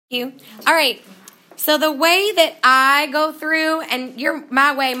you. All right. So the way that I go through, and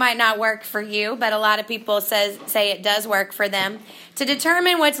my way might not work for you, but a lot of people say it does work for them. To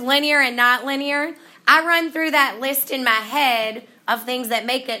determine what's linear and not linear, I run through that list in my head of things that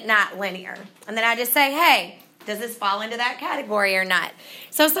make it not linear. And then I just say, hey, does this fall into that category or not?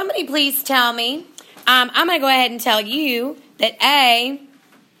 So somebody please tell me. I'm going to go ahead and tell you that A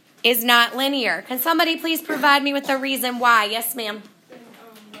is not linear. Can somebody please provide me with the reason why? Yes, ma'am.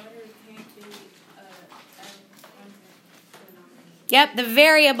 Yep, the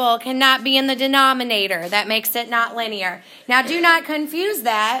variable cannot be in the denominator. That makes it not linear. Now, do not confuse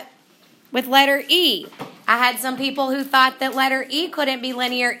that with letter E. I had some people who thought that letter E couldn't be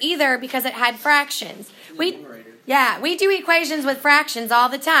linear either because it had fractions. We do equations with fractions all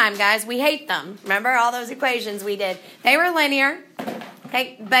the time, guys. We hate them. Remember all those equations we did? They were linear,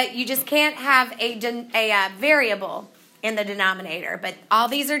 okay, but you just can't have a variable in the denominator. But all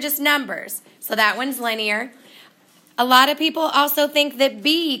these are just numbers, so that one's linear. A lot of people also think that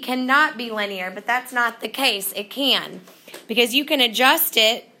B cannot be linear, but that's not the case. It can, because you can adjust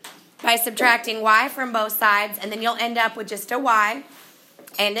it by subtracting y from both sides, and then you'll end up with just a y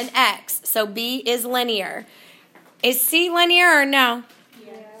and an x. So B is linear. Is C linear or no?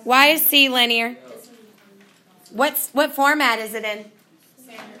 Yes. Why is C linear? What format is it in?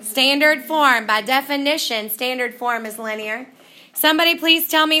 Standard form. By definition, standard form is linear. Somebody please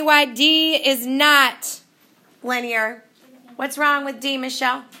tell me why D is not linear. What's wrong with D,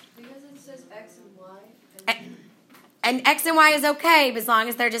 Michelle? Because it says X and Y. And X and Y is okay as long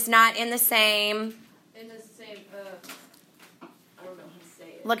as they're just not in the same. I don't know how to say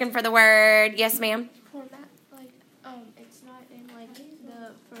it. Looking for the word. Yes, ma'am. Format, it's not in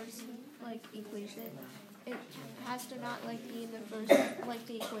the first equation. It has to not be in the first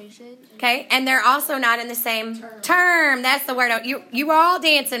the equation. Okay, and they're also not in the same term. That's the word. You were all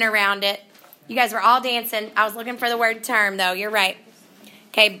dancing around it. You guys were all dancing. I was looking for the word term, though. You're right.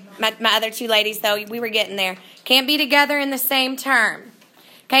 Okay, my other two ladies, though, we were getting there. Can't be together in the same term.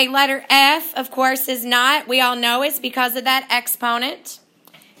 Okay, letter F, of course, is not. We all know it's because of that exponent.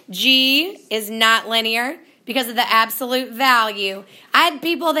 G is not linear because of the absolute value. I had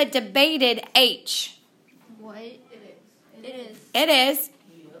people that debated H. What? It is. It is.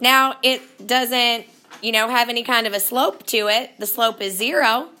 Now, it doesn't, have any kind of a slope to it. The slope is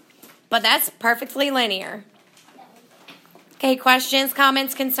 0. But that's perfectly linear. Okay, questions,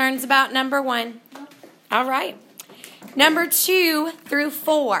 comments, concerns about number 1? All right. Number 2 through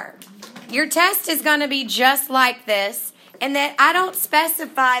 4. Your test is going to be just like this, in that I don't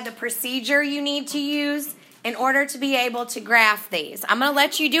specify the procedure you need to use in order to be able to graph these. I'm going to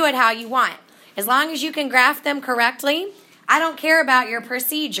let you do it how you want. As long as you can graph them correctly, I don't care about your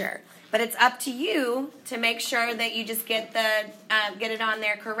procedure. But it's up to you to make sure that you just get it on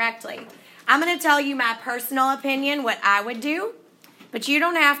there correctly. I'm going to tell you my personal opinion, what I would do, but you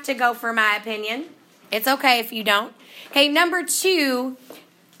don't have to go for my opinion. It's okay if you don't. Okay, number 2,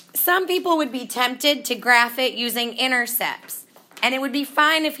 some people would be tempted to graph it using intercepts. And it would be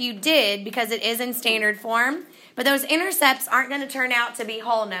fine if you did because it is in standard form, but those intercepts aren't going to turn out to be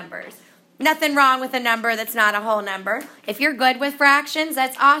whole numbers. Nothing wrong with a number that's not a whole number. If you're good with fractions,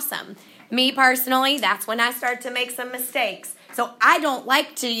 that's awesome. Me personally, that's when I start to make some mistakes. So I don't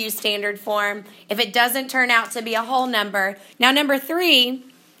like to use standard form if it doesn't turn out to be a whole number. Now, number 3,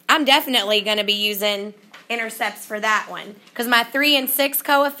 I'm definitely going to be using intercepts for that one because my 3 and 6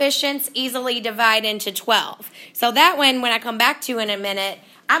 coefficients easily divide into 12. So that one, when I come back to in a minute,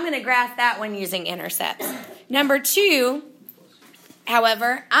 I'm going to graph that one using intercepts. Number 2,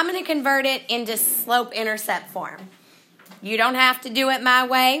 however, I'm going to convert it into slope-intercept form. You don't have to do it my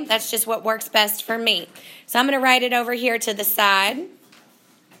way. That's just what works best for me. So I'm going to write it over here to the side.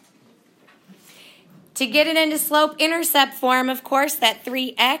 To get it into slope-intercept form, of course, that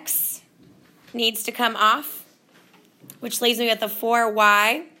 3x needs to come off, which leaves me with a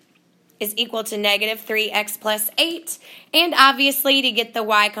 4y is equal to negative 3x plus 8. And obviously, to get the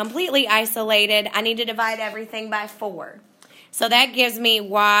y completely isolated, I need to divide everything by 4. So that gives me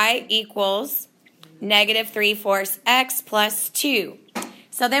y equals negative 3/4 x plus 2.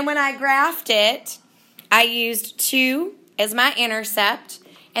 So then when I graphed it, I used 2 as my intercept.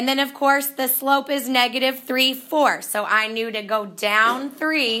 And then, of course, the slope is negative 3/4. So I knew to go down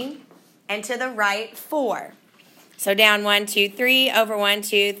 3 and to the right 4. So down 1, 2, 3, over 1,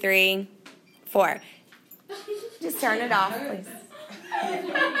 2, 3, 4. Just turn it off, please.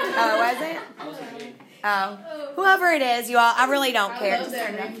 Oh, was it? Oh, whoever it is, you all, I really don't care. Just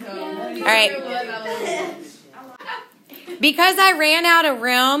turn it off. All right. Because I ran out of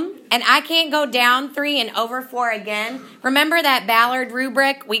room, And I can't go down 3 and over 4 again. Remember that Ballard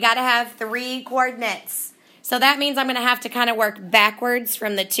rubric? We got to have 3 coordinates. So that means I'm going to have to kind of work backwards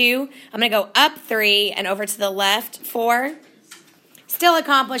from the 2. I'm going to go up 3 and over to the left 4. Still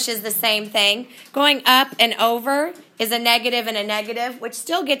accomplishes the same thing. Going up and over is a negative and a negative, which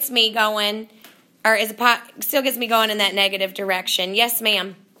still gets me going, or still gets me going in that negative direction. Yes,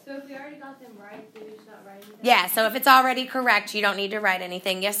 ma'am. So if we already got them right, then we just not writing them? Yeah, so if it's already correct, you don't need to write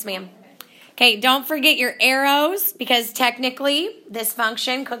anything. Yes, ma'am. Okay, don't forget your arrows, because technically this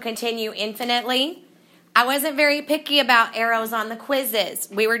function could continue infinitely. I wasn't very picky about arrows on the quizzes.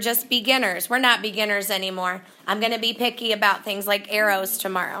 We were just beginners. We're not beginners anymore. I'm going to be picky about things like arrows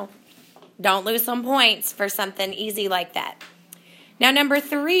tomorrow. Don't lose some points for something easy like that. Now, number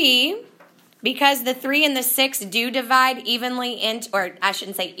 3, because the 3 and the 6 do divide evenly into, or I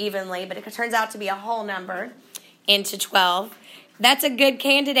shouldn't say evenly, but it turns out to be a whole number into 12. That's a good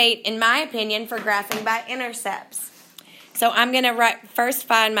candidate, in my opinion, for graphing by intercepts. So I'm going to first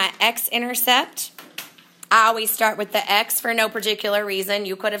find my x-intercept. I always start with the x for no particular reason.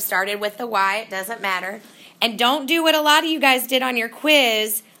 You could have started with the y. It doesn't matter. And don't do what a lot of you guys did on your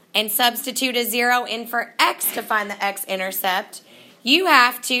quiz and substitute a 0 in for x to find the x-intercept. You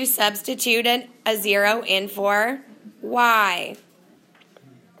have to substitute a 0 in for y.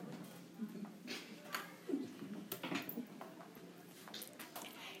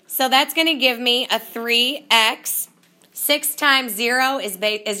 So that's going to give me a 3x. 6 times 0 is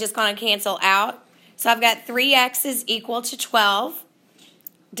just going to cancel out. So I've got 3x is equal to 12.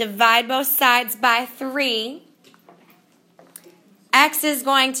 Divide both sides by 3. X is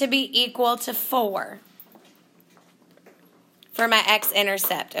going to be equal to 4 for my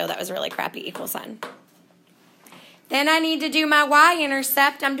x-intercept. Oh, that was a really crappy equal sign. Then I need to do my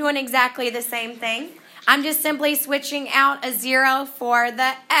y-intercept. I'm doing exactly the same thing. I'm just simply switching out a 0 for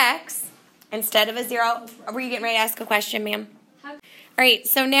the x instead of a 0. Were you getting ready to ask a question, ma'am? All right,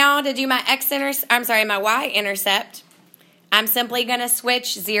 so now to do my my y-intercept, I'm simply going to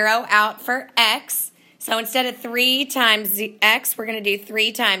switch 0 out for x. So instead of 3 times x, we're going to do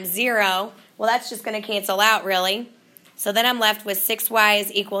 3 times 0. Well, that's just going to cancel out, really. So then I'm left with 6y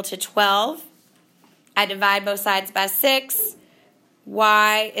is equal to 12. I divide both sides by 6.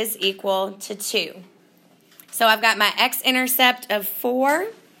 Y is equal to 2. So I've got my x-intercept of 4.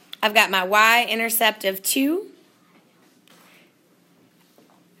 I've got my y-intercept of 2.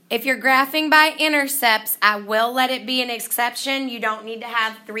 If you're graphing by intercepts, I will let it be an exception. You don't need to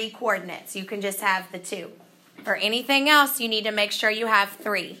have 3 coordinates. You can just have the 2. For anything else, you need to make sure you have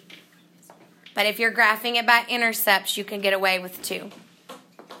 3. But if you're graphing it by intercepts, you can get away with 2.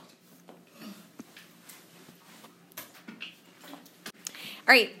 All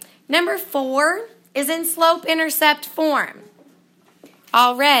right, number 4 is in slope-intercept form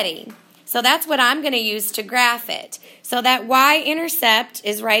already. So that's what I'm going to use to graph it. So that y-intercept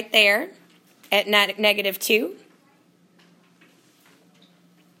is right there at negative 2.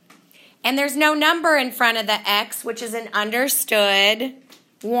 And there's no number in front of the x, which is an understood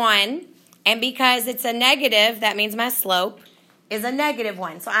 1. And because it's a negative, that means my slope is a negative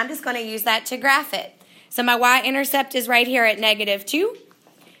 1. So I'm just going to use that to graph it. So my y-intercept is right here at negative 2.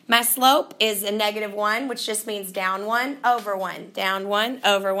 My slope is a negative 1, which just means down 1 over 1. Down 1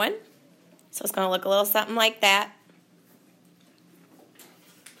 over 1. So it's going to look a little something like that.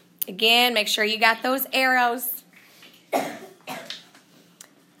 Again, make sure you got those arrows.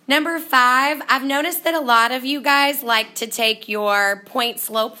 Number 5, I've noticed that a lot of you guys like to take your point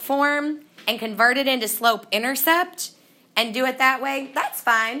slope form and convert it into slope intercept and do it that way. That's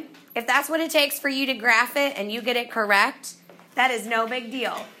fine. If that's what it takes for you to graph it and you get it correct, that is no big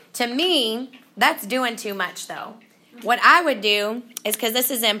deal. To me, that's doing too much though. What I would do is, because this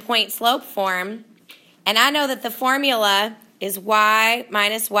is in point slope form, and I know that the formula is y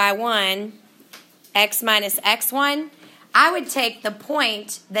minus y1, x minus x1, I would take the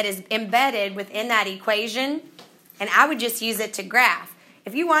point that is embedded within that equation, and I would just use it to graph.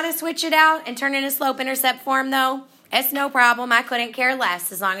 If you want to switch it out and turn it into slope-intercept form, though, it's no problem. I couldn't care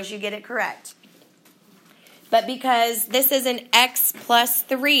less as long as you get it correct. But because this is an x plus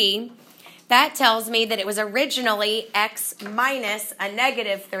 3, that tells me that it was originally x minus a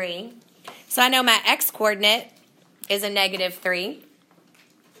negative 3. So I know my x-coordinate is a negative 3.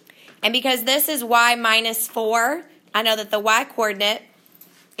 And because this is y minus 4, I know that the y-coordinate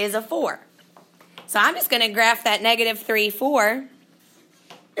is a 4. So I'm just going to graph that negative 3, 4.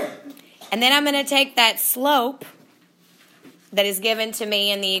 And then I'm going to take that slope that is given to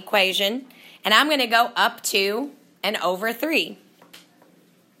me in the equation, and I'm going to go up 2 and over 3.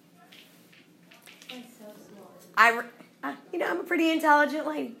 That's so smart. I'm a pretty intelligent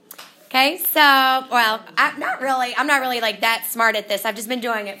lady. Okay, so, well, I'm not really like that smart at this. I've just been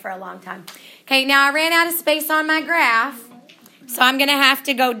doing it for a long time. Okay, now I ran out of space on my graph, so I'm going to have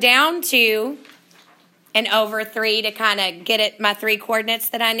to go down 2 and over 3 to kind of get it my 3 coordinates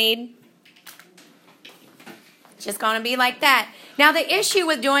that I need. It's just going to be like that. Now, the issue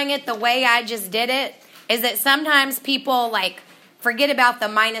with doing it the way I just did it is that sometimes people, like, forget about the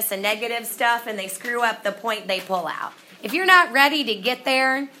minus and negative stuff, and they screw up the point they pull out. If you're not ready to get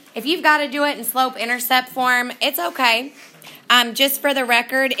there, if you've got to do it in slope-intercept form, it's okay. Just for the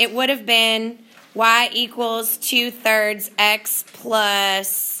record, it would have been y equals 2/3 x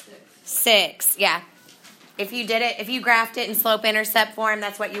plus 6. Yeah. If you did it, if you graphed it in slope-intercept form,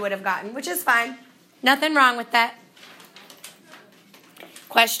 that's what you would have gotten, which is fine. Nothing wrong with that.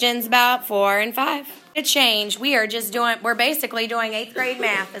 Questions about 4 and 5? To change, we're basically doing 8th grade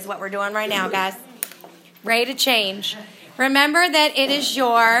math is what we're doing right now, guys. Rate of change. Remember that it is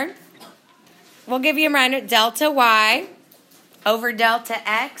we'll give you a reminder, delta y over delta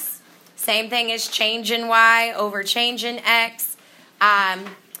x. Same thing as change in y over change in x.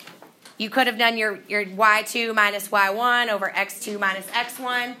 You could have done your y2 minus y1 over x2 minus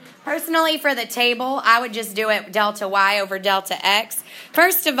x1. Personally, for the table, I would just do it delta y over delta x.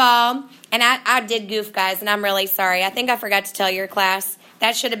 First of all, and I did goof, guys, and I'm really sorry. I think I forgot to tell your class.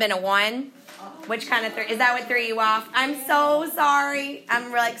 That should have been a 1. Which kind of is that what threw you off? I'm so sorry.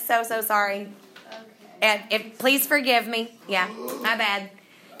 I'm like so sorry. Okay. Please forgive me. Yeah, my bad.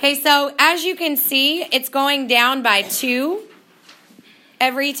 Okay, so as you can see, it's going down by 2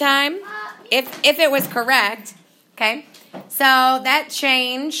 every time, if it was correct. Okay, so that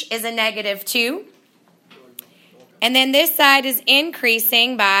change is a -2. And then this side is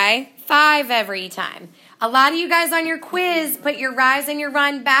increasing by 5 every time. A lot of you guys on your quiz put your rise and your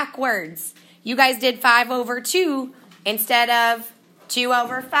run backwards. You guys did 5 over 2 instead of 2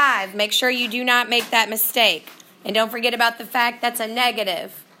 over 5. Make sure you do not make that mistake. And don't forget about the fact that's a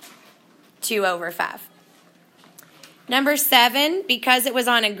 -2 over 5. Number 7, because it was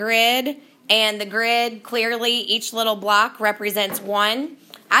on a grid, and the grid, clearly, each little block represents 1,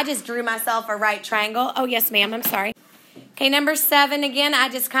 I just drew myself a right triangle. Oh, yes, ma'am, I'm sorry. Okay, number 7, again, I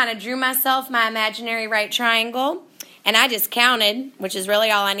just kind of drew myself my imaginary right triangle. And I just counted, which is really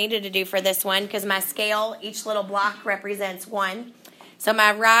all I needed to do for this one, because my scale, each little block represents 1. So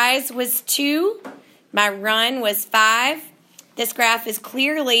my rise was 2. My run was 5. This graph is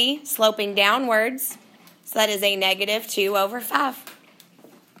clearly sloping downwards. So that is a -2 over 5.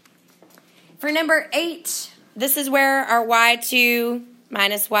 For number 8, this is where our y2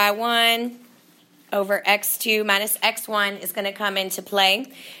 minus y1 over x2 minus x1 is going to come into play.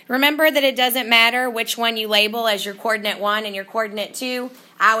 Remember that it doesn't matter which one you label as your coordinate 1 and your coordinate 2.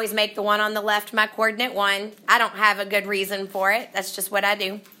 I always make the one on the left my coordinate 1. I don't have a good reason for it. That's just what I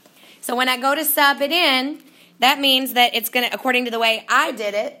do. So when I go to sub it in, that means that it's going to, according to the way I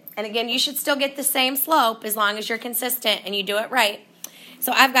did it, and again, you should still get the same slope as long as you're consistent and you do it right.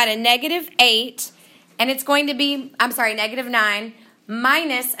 So I've got a -8, and it's going to be, -9,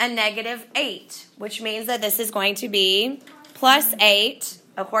 minus a -8, which means that this is going to be +8,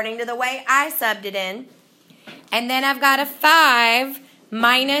 according to the way I subbed it in. And then I've got a 5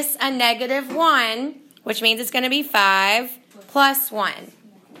 minus a -1, which means it's going to be 5 plus 1.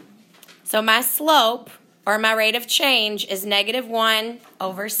 So my slope, or my rate of change, is -1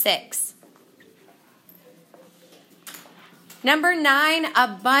 over 6. Number 9, a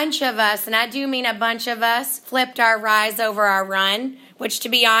bunch of us, and I do mean a bunch of us, flipped our rise over our run, which, to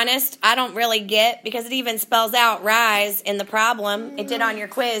be honest, I don't really get because it even spells out rise in the problem. It did on your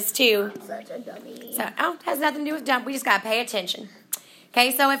quiz, too. Such a dummy. So, it has nothing to do with dump. We just got to pay attention. Okay,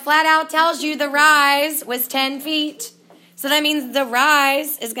 so it flat out tells you the rise was 10 feet. So that means the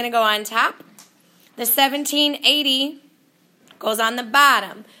rise is going to go on top. The 1780 goes on the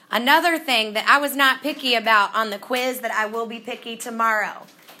bottom. Another thing that I was not picky about on the quiz that I will be picky tomorrow.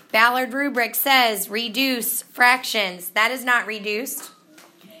 Ballard rubric says reduce fractions. That is not reduced.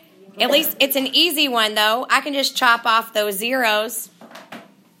 At least it's an easy one, though. I can just chop off those zeros.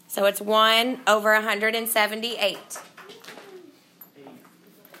 So it's 1 over 178.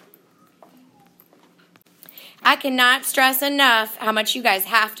 I cannot stress enough how much you guys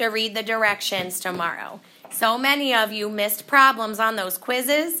have to read the directions tomorrow. So many of you missed problems on those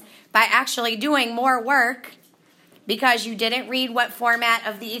quizzes by actually doing more work because you didn't read what format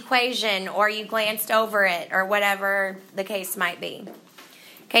of the equation or you glanced over it or whatever the case might be.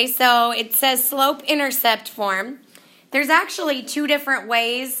 Okay, so it says slope-intercept form. There's actually 2 different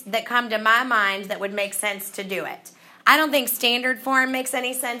ways that come to my mind that would make sense to do it. I don't think standard form makes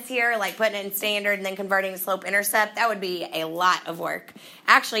any sense here, like putting it in standard and then converting to slope-intercept. That would be a lot of work.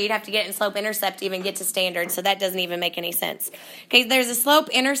 Actually, you'd have to get it in slope-intercept to even get to standard, so that doesn't even make any sense. Okay, there's a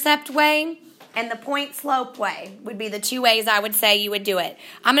slope-intercept way and the point-slope way would be the two ways I would say you would do it.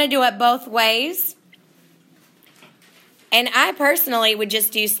 I'm going to do it both ways. And I personally would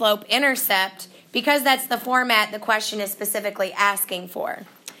just do slope-intercept because that's the format the question is specifically asking for.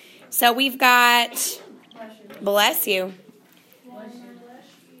 So we've got, bless you.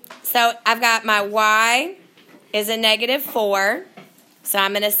 So I've got my y is a -4. So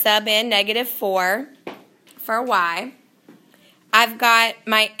I'm going to sub in -4 for y. I've got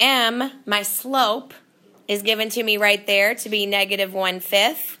my m, my slope, is given to me right there to be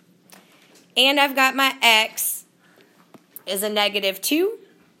 -1/5. And I've got my x is a -2.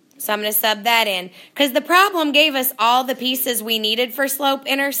 So I'm going to sub that in. Because the problem gave us all the pieces we needed for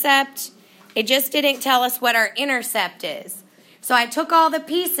slope-intercept. It just didn't tell us what our intercept is. So I took all the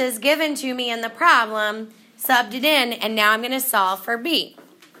pieces given to me in the problem, subbed it in, and now I'm going to solve for b.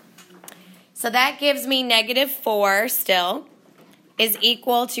 So that gives me -4 still is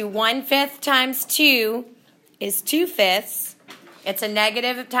equal to 1/5 times 2 is 2/5. It's a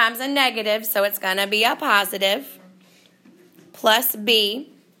negative times a negative, so it's going to be a positive, plus b.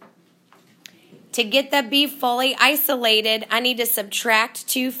 To get the b fully isolated, I need to subtract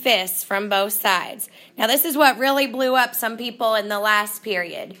 2/5 from both sides. Now, this is what really blew up some people in the last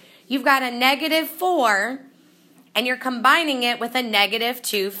period. You've got a -4, and you're combining it with a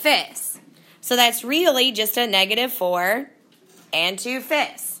 -2/5. So that's really just a -4 and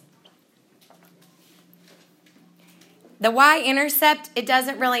 2/5. The y-intercept, it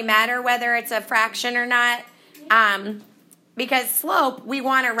doesn't really matter whether it's a fraction or not, because slope, we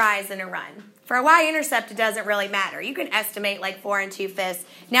want a rise and a run. For a y-intercept, it doesn't really matter. You can estimate like 4 and 2/5.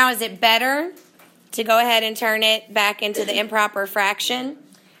 Now, is it better to go ahead and turn it back into the improper fraction?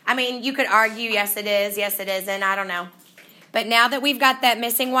 I mean, you could argue, yes it is, yes it isn't, I don't know. But now that we've got that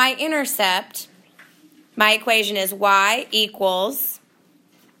missing y-intercept, my equation is y equals,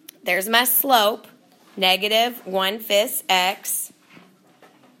 there's my slope, -1/5 x,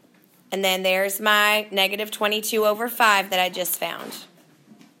 and then there's my -22/5 that I just found.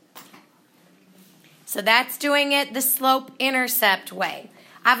 So that's doing it the slope-intercept way.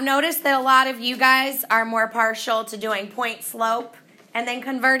 I've noticed that a lot of you guys are more partial to doing point-slope and then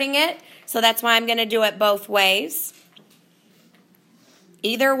converting it, so that's why I'm going to do it both ways.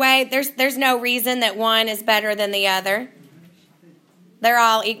 Either way, there's no reason that one is better than the other. They're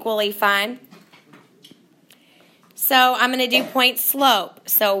all equally fine. So I'm going to do point-slope.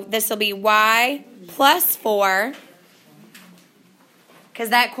 So this will be y plus 4, because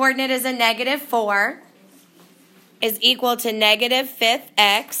that coordinate is a -4, is equal to -5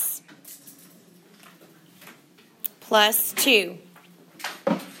 x plus 2.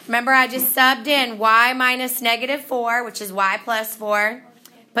 Remember, I just subbed in y minus -4, which is y plus 4.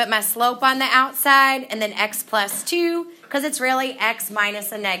 Put my slope on the outside, and then x plus 2, because it's really x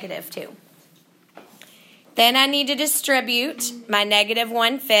minus a -2. Then I need to distribute my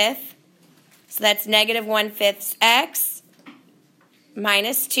 -1/5. So that's -1/5 x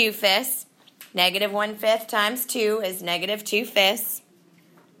minus 2/5. -1/5 times 2 is -2/5.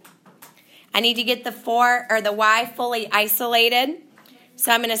 I need to get the y fully isolated.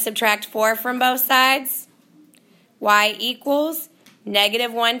 So I'm going to subtract 4 from both sides. Y equals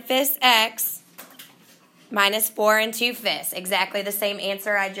 -1/5 x minus 4 and 2/5. Exactly the same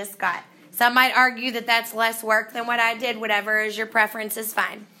answer I just got. Some might argue that that's less work than what I did. Whatever is your preference is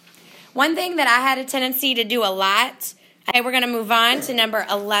fine. One thing that I had a tendency to do a lot, okay, we're going to move on to number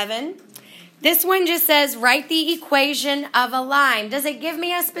 11. This one just says, write the equation of a line. Does it give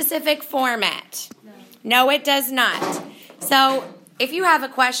me a specific format? No, it does not. So if you have a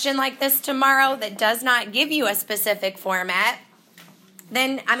question like this tomorrow that does not give you a specific format,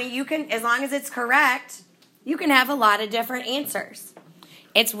 then, I mean, you can, as long as it's correct, you can have a lot of different answers.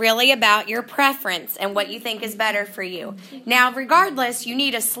 It's really about your preference and what you think is better for you. Now, regardless, you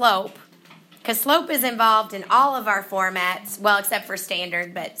need a slope, because slope is involved in all of our formats, well, except for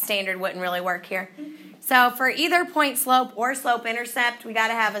standard, but standard wouldn't really work here. So for either point slope or slope intercept, we got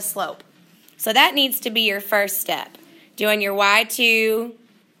to have a slope. So that needs to be your first step. Doing your y2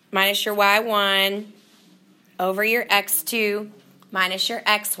 minus your y1 over your x2 minus your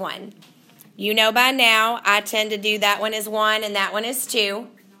x1. You know by now I tend to do that one as 1 and that one as 2,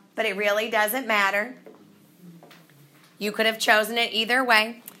 but it really doesn't matter. You could have chosen it either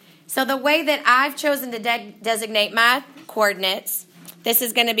way. So the way that I've chosen to designate my coordinates, this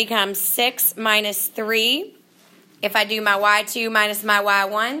is going to become 6 minus 3 if I do my y2 minus my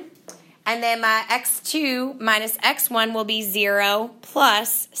y1, And then my x2 minus x1 will be 0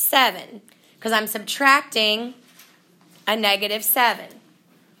 plus 7 because I'm subtracting a negative 7.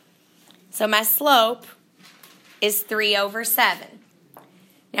 So my slope is 3 over 7.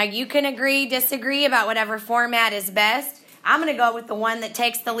 Now you can agree, disagree about whatever format is best. I'm going to go with the one that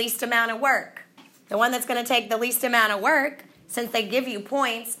takes the least amount of work. The one that's going to take the least amount of work, since they give you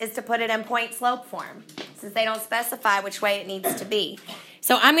points, is to put it in point slope form, since they don't specify which way it needs to be.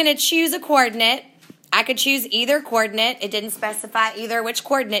 So I'm going to choose a coordinate. I could choose either coordinate. It didn't specify either which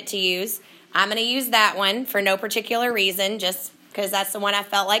coordinate to use. I'm going to use that one for no particular reason, just because that's the one I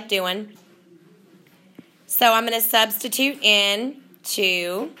felt like doing. So I'm going to substitute in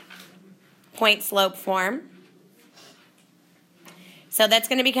to point slope form. So that's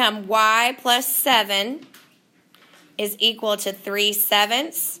going to become y plus 7 is equal to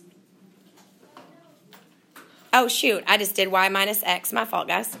 3/7. Oh, shoot. I just did y minus x. My fault,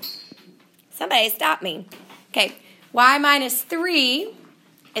 guys. Somebody stop me. Okay. Y minus 3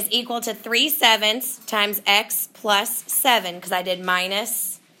 is equal to 3/7 times x plus 7 because I did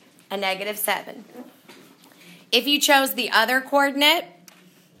minus a negative 7. If you chose the other coordinate,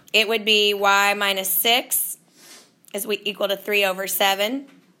 it would be y minus 6 is equal to 3 over 7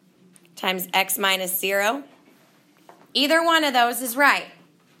 times x minus 0. Either one of those is right.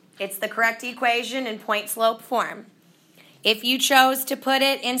 It's the correct equation in point slope form. If you chose to put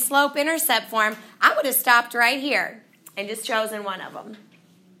it in slope intercept form, I would have stopped right here and just chosen one of them.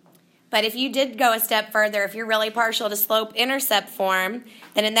 But if you did go a step further, if you're really partial to slope intercept form,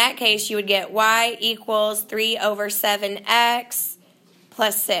 then in that case you would get y equals 3 over 7x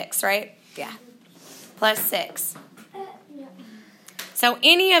plus 6, right? Yeah, plus 6. So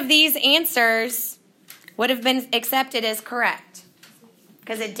any of these answers would have been accepted as correct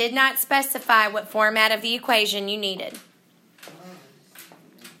because it did not specify what format of the equation you needed.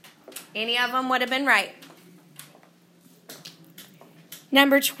 Any of them would have been right.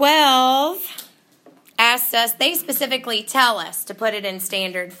 Number 12 asked us, they specifically tell us to put it in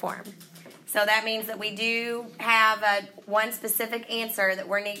standard form. So that means that we do have one specific answer that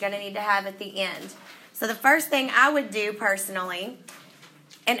we're going to need to have at the end. So the first thing I would do personally,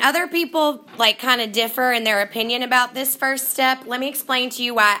 and other people like kind of differ in their opinion about this first step. Let me explain to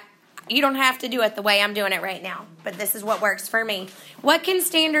you why you don't have to do it the way I'm doing it right now, but this is what works for me. What can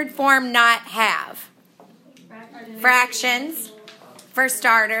standard form not have? Fractions, for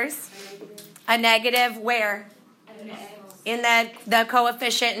starters. A negative where? In the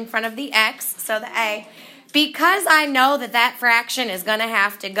coefficient in front of the x, so the a. Because I know that that fraction is going to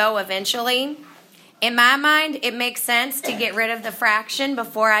have to go eventually, in my mind, it makes sense to get rid of the fraction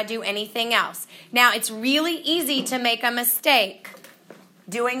before I do anything else. Now, it's really easy to make a mistake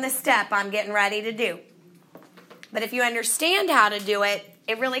doing the step I'm getting ready to do. But if you understand how to do it,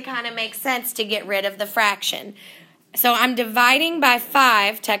 it really kind of makes sense to get rid of the fraction. So I'm dividing by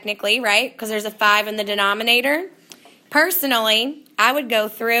 5 technically, right? Because there's a 5 in the denominator. Personally, I would go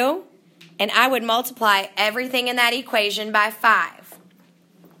through and I would multiply everything in that equation by 5.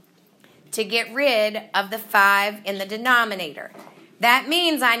 To get rid of the 5 in the denominator. That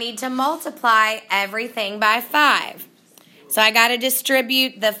means I need to multiply everything by 5. So I got to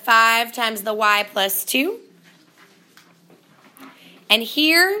distribute the 5 times the y plus 2. And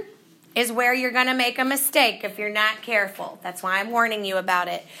here is where you're going to make a mistake if you're not careful. That's why I'm warning you about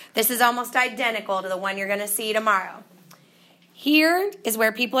it. This is almost identical to the one you're going to see tomorrow. Here is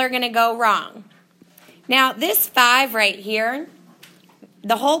where people are going to go wrong. Now, this 5 right here,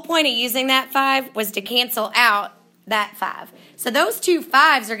 the whole point of using that 5 was to cancel out that 5. So those two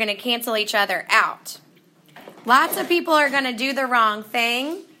 5s are going to cancel each other out. Lots of people are going to do the wrong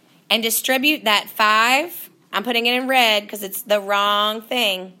thing and distribute that 5. I'm putting it in red because it's the wrong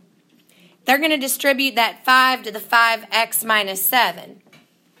thing. They're going to distribute that 5 to the 5x minus 7.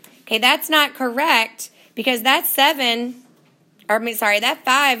 Okay, that's not correct because that 5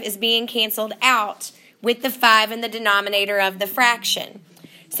 is being canceled out with the 5 in the denominator of the fraction.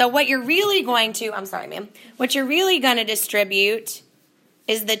 So what you're really going to, what you're really going to distribute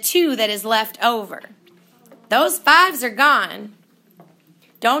is the 2 that is left over. Those 5s are gone.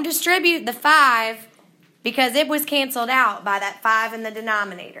 Don't distribute the 5 because it was canceled out by that 5 in the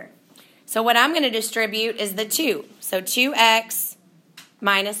denominator. So what I'm going to distribute is the 2. So 2x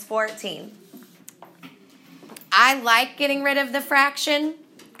minus 14. I like getting rid of the fraction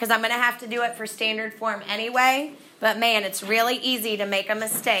because I'm going to have to do it for standard form anyway. But man, it's really easy to make a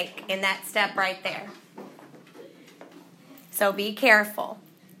mistake in that step right there. So be careful.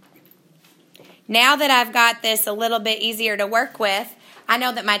 Now that I've got this a little bit easier to work with, I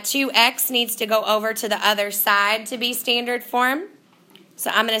know that my 2x needs to go over to the other side to be standard form. So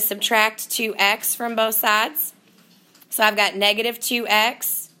I'm going to subtract 2x from both sides. So I've got negative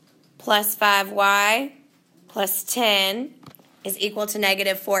 2x plus 5y plus 10 is equal to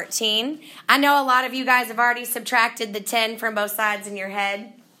negative 14. I know a lot of you guys have already subtracted the 10 from both sides in your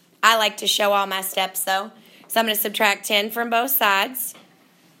head. I like to show all my steps though. So I'm going to subtract 10 from both sides.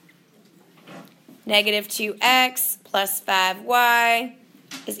 Negative 2x plus 5y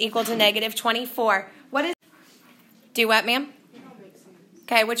is equal to negative 24. What is... Do what, ma'am?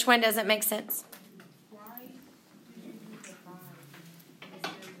 Okay, which one doesn't make sense?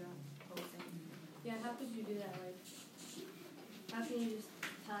 Yeah, how could you do that? Like, how can you just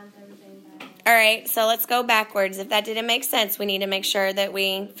times everything by... All right, so let's go backwards. If that didn't make sense, we need to make sure that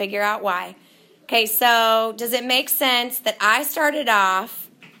we figure out why. Okay, so does it make sense that I started off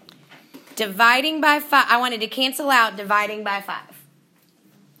dividing by 5? I wanted to cancel out dividing by 5,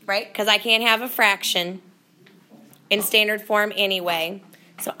 right? Because I can't have a fraction in standard form anyway.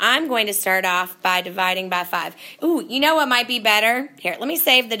 So I'm going to start off by dividing by 5. Ooh, you know what might be better? Here, let me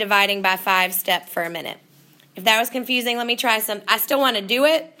save the dividing by 5 step for a minute. If that was confusing, let me try some. I still want to do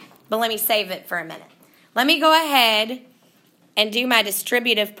it, but let me save it for a minute. Let me go ahead and do my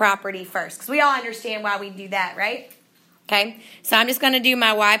distributive property first, because we all understand why we do that, right? Okay, so I'm just going to do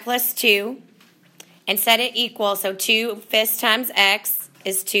my y plus 2 and set it equal. So 2/5 times x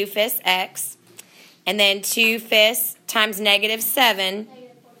is 2/5 x. And then 2/5 times negative 7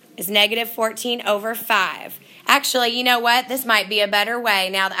 is negative 14 over 5. Actually, you know what? This might be a better way.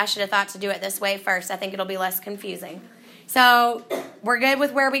 Now, I should have thought to do it this way first. I think it'll be less confusing. So we're good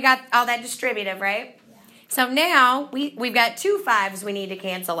with where we got all that distributive, right? So now we've got 2 5s we need to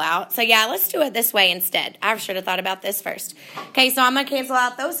cancel out. So yeah, let's do it this way instead. I should have thought about this first. Okay, so I'm going to cancel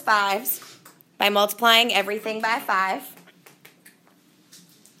out those 5s by multiplying everything by 5.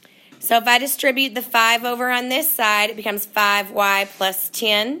 So if I distribute the 5 over on this side, it becomes 5y plus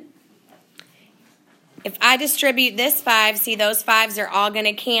 10. If I distribute this 5, see those 5s are all going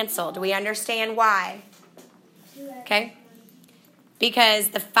to cancel. Do we understand why? Okay. Because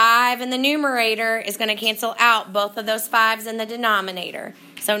the 5 in the numerator is going to cancel out both of those 5s in the denominator.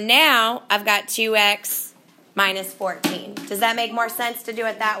 So now I've got 2x minus 14. Does that make more sense to do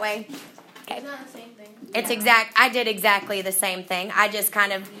it that way? Okay. It's not the same thing. I did exactly the same thing. I just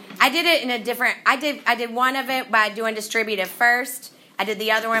I did it in a different, I did one of it by doing distributive first. I did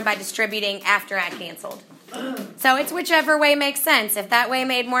the other one by distributing after I canceled. So it's whichever way makes sense. If that way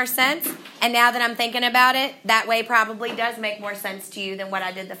made more sense, and now that I'm thinking about it, that way probably does make more sense to you than what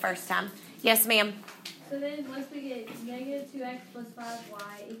I did the first time. Yes, ma'am? So then once we get negative 2x plus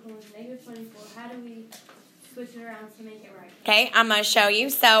 5y equals negative 24, how do we switch it around to make it right? Okay, I'm going to show you.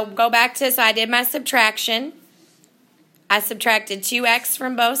 So go back to, so I did my subtraction. I subtracted 2x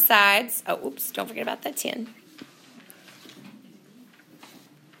from both sides. Oh, oops, don't forget about that 10.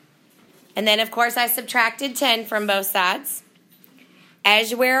 And then, of course, I subtracted 10 from both sides.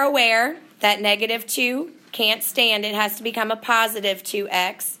 As we're aware, that negative 2 can't stand. It has to become a positive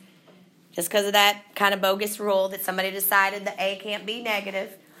 2x, just because of that kind of bogus rule that somebody decided that a can't be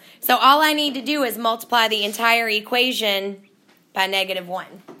negative. So all I need to do is multiply the entire equation by negative 1.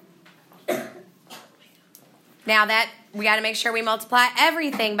 Now that we got to make sure we multiply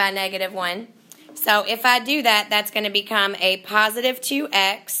everything by negative 1. So if I do that, that's going to become a positive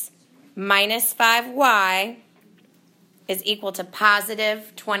 2x minus 5y is equal to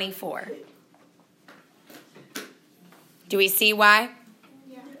positive 24. Do we see why?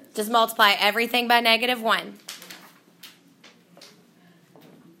 Yeah. Just multiply everything by negative 1.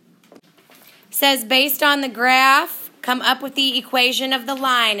 Says based on the graph, come up with the equation of the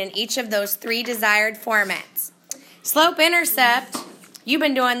line in each of those 3 desired formats. Slope-intercept, you've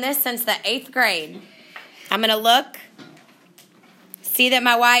been doing this since the 8th grade. I'm going to look. See that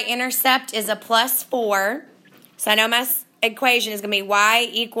my y-intercept is a plus 4. So I know my equation is going to be y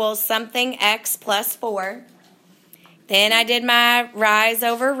equals something x plus 4. Then I did my rise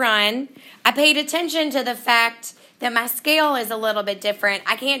over run. I paid attention to the fact that my scale is a little bit different.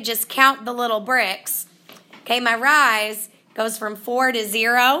 I can't just count the little bricks. Okay, my rise goes from 4 to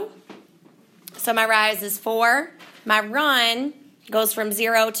 0. So my rise is 4. My run goes from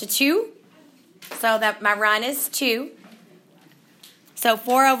 0 to 2. So that my run is 2. So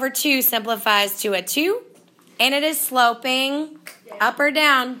 4 over 2 simplifies to a 2. And it is sloping up or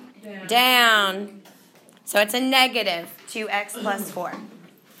down? Down. So it's a negative 2x plus 4.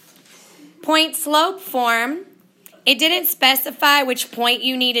 Point slope form. It didn't specify which point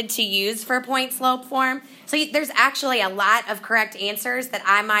you needed to use for point slope form. So there's actually a lot of correct answers that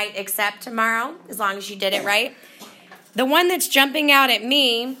I might accept tomorrow, as long as you did it right. The one that's jumping out at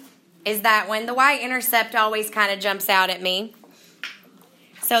me is that when the y-intercept always kind of jumps out at me.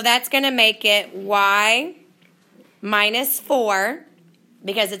 So that's going to make it y minus 4,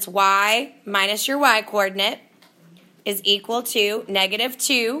 because it's y minus your y coordinate, is equal to negative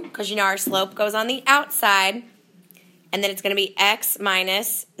 2, because you know our slope goes on the outside. And then it's going to be x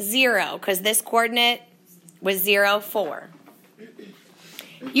minus 0, because this coordinate was 0, 4.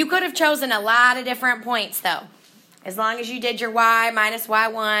 You could have chosen a lot of different points, though. As long as you did your y minus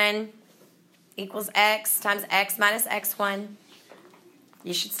y1 equals x times x minus x1,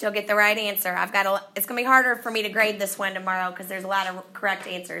 you should still get the right answer. It's going to be harder for me to grade this one tomorrow because there's a lot of correct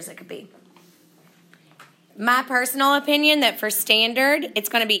answers it could be. My personal opinion that for standard, it's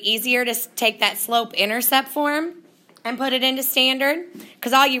going to be easier to take that slope-intercept form and put it into standard,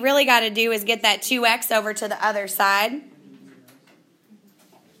 because all you really got to do is get that 2x over to the other side.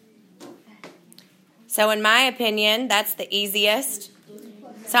 So in my opinion, that's the easiest.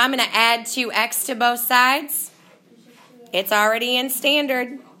 So I'm going to add 2x to both sides. It's already in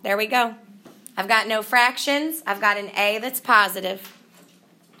standard. There we go. I've got no fractions. I've got an a that's positive.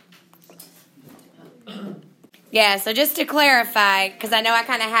 Yeah, so just to clarify, because I know I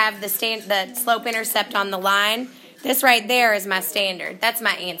kind of have the slope-intercept on the line, this right there is my standard. That's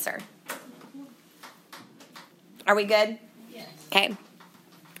my answer. Are we good? Yes. Okay.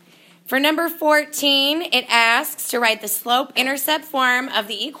 For number 14, it asks to write the slope-intercept form of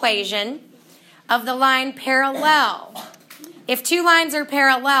the equation of the line parallel. If two lines are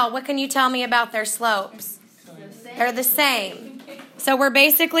parallel, what can you tell me about their slopes? They're the same. So we're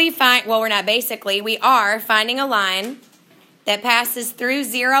basically we're not basically, we are finding a line that passes through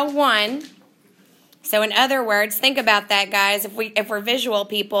 0, 1. So in other words, think about that, guys. If we're visual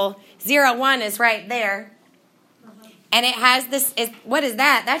people, 0, 1 is right there. And it has this, what is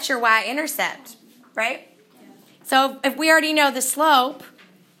that? That's your y-intercept, right? So if we already know the slope,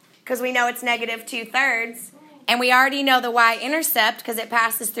 because we know it's negative 2/3, and we already know the y-intercept because it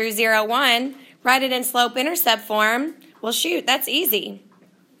passes through 0, 1, write it in slope-intercept form. Well, shoot, that's easy.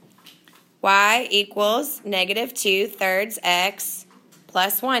 Y equals negative 2/3 x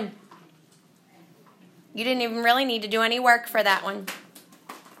plus 1. You didn't even really need to do any work for that one.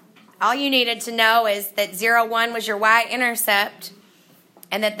 All you needed to know is that 0, 1 was your y-intercept,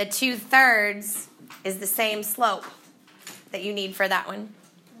 and that the 2/3 is the same slope that you need for that one.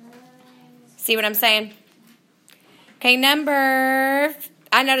 See what I'm saying? Okay,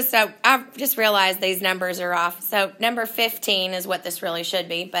 I noticed that I just realized these numbers are off. So number 15 is what this really should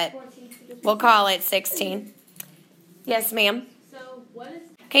be, but we'll call it 16. Yes, ma'am. So what is...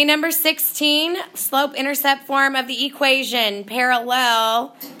 Okay, number 16, slope-intercept form of the equation,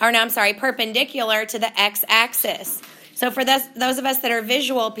 perpendicular to the x-axis. So for those of us that are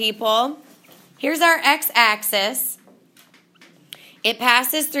visual people, here's our x-axis. It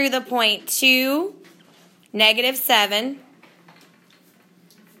passes through the point 2, negative 7.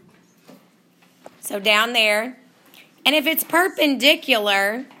 So down there. And if it's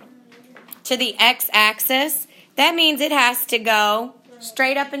perpendicular to the x-axis, that means it has to go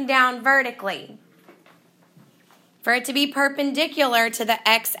straight up and down vertically. For it to be perpendicular to the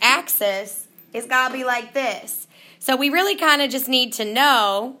x-axis, it's got to be like this. So we really kind of just need to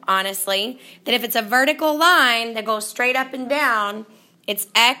know, honestly, that if it's a vertical line that goes straight up and down, it's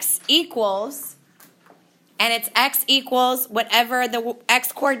x equals, and it's x equals whatever the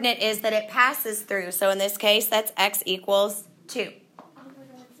x coordinate is that it passes through. So in this case, that's x equals 2.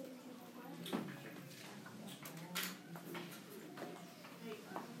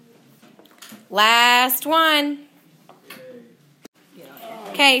 Last one.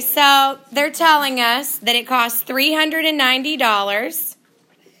 Okay, so they're telling us that it costs $390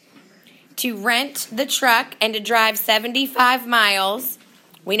 to rent the truck and to drive 75 miles.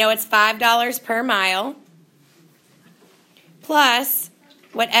 We know it's $5 per mile, plus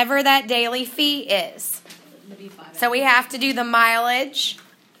whatever that daily fee is. So we have to do the mileage.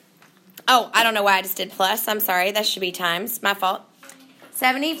 Oh, I don't know why I just did plus. I'm sorry. That should be times. My fault.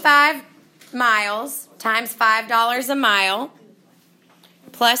 75 miles times $5 a mile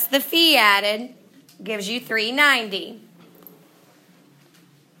plus the fee added gives you $390.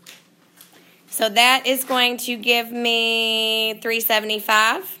 So that is going to give me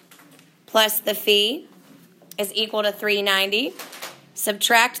 $375 plus the fee is equal to $390.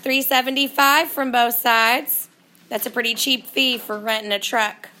 Subtract $375 from both sides. That's a pretty cheap fee for renting a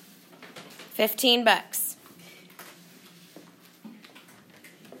truck. $15.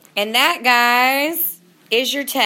 And that, guys, is your test.